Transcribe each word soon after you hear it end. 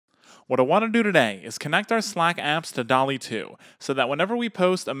What I want to do today is connect our Slack apps to dall-e 2, so that whenever we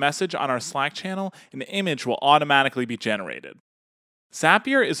post a message on our Slack channel, an image will automatically be generated.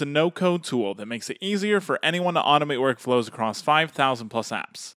 Zapier is a no-code tool that makes it easier for anyone to automate workflows across 5,000 plus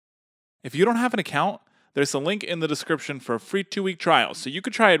apps. If you don't have an account, there's a link in the description for a free 2-week trial, so you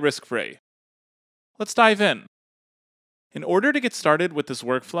could try it risk-free. Let's dive in. In order to get started with this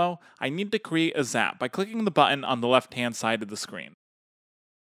workflow, I need to create a Zap by clicking the button on the left-hand side of the screen.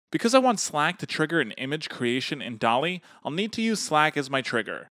 Because I want Slack to trigger an image creation in dall-e, I'll need to use Slack as my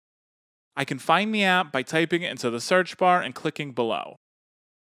trigger. I can find the app by typing it into the search bar and clicking below.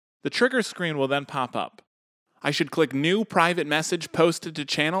 The trigger screen will then pop up. I should click New Private Message Posted to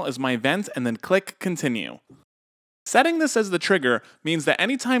Channel as my event and then click Continue. Setting this as the trigger means that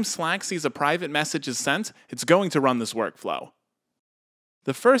anytime Slack sees a private message is sent, it's going to run this workflow.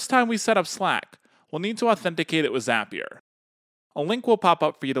 The first time we set up Slack, we'll need to authenticate it with Zapier. A link will pop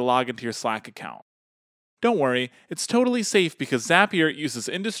up for you to log into your Slack account. Don't worry, it's totally safe because Zapier uses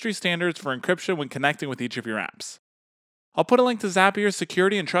industry standards for encryption when connecting with each of your apps. I'll put a link to Zapier's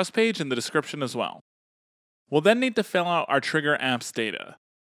security and trust page in the description as well. We'll then need to fill out our trigger app's data.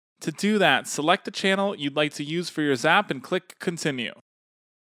 To do that, select the channel you'd like to use for your Zap and click Continue.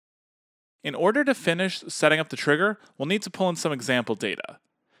 In order to finish setting up the trigger, we'll need to pull in some example data.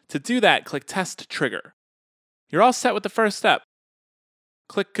 To do that, click Test Trigger. You're all set with the first step.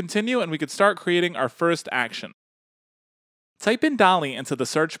 Click Continue and we could start creating our first action. Type in dall-e into the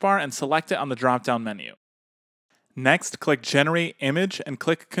search bar and select it on the drop-down menu. Next, click Generate Image and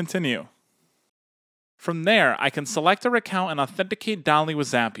click Continue. From there, I can select our account and authenticate dall-e with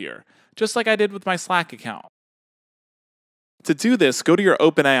Zapier, just like I did with my Slack account. To do this, go to your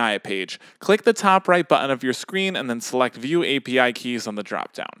OpenAI page, click the top right button of your screen, and then select View API Keys on the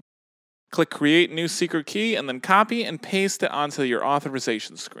dropdown. Click Create New Secret Key, and then copy and paste it onto your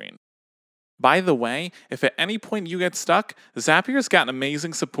authorization screen. By the way, if at any point you get stuck, Zapier's got an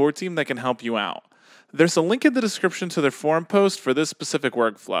amazing support team that can help you out. There's a link in the description to their forum post for this specific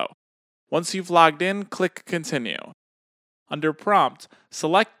workflow. Once you've logged in, click Continue. Under Prompt,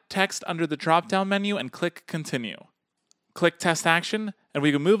 select Text under the drop-down menu and click Continue. Click Test Action, and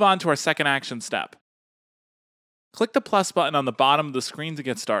we can move on to our second action step. Click the plus button on the bottom of the screen to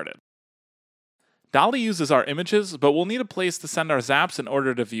get started. dall-e uses our images, but we'll need a place to send our Zaps in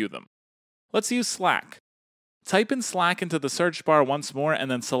order to view them. Let's use Slack. Type in Slack into the search bar once more and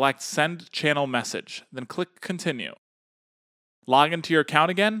then select Send Channel Message, then click Continue. Log into your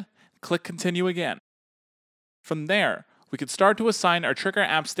account again, click Continue again. From there, we could start to assign our trigger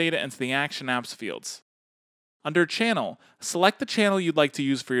apps data into the Action Apps fields. Under Channel, select the channel you'd like to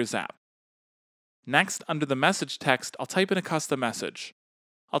use for your Zap. Next, under the message text, I'll type in a custom message.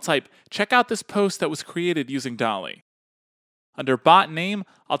 I'll type, check out this post that was created using dall-e. Under bot name,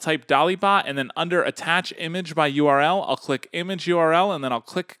 I'll type dall-e bot, and then under attach image by URL, I'll click image URL, and then I'll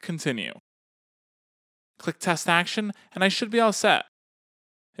click Continue. Click Test Action, and I should be all set.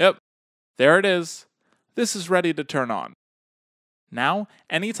 Yep, there it is. This is ready to turn on. Now,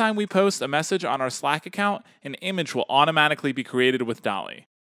 anytime we post a message on our Slack account, an image will automatically be created with dall-e.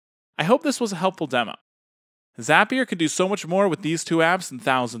 I hope this was a helpful demo. Zapier can do so much more with these two apps and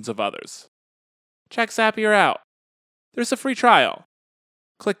thousands of others. Check Zapier out. There's a free trial.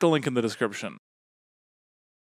 Click the link in the description.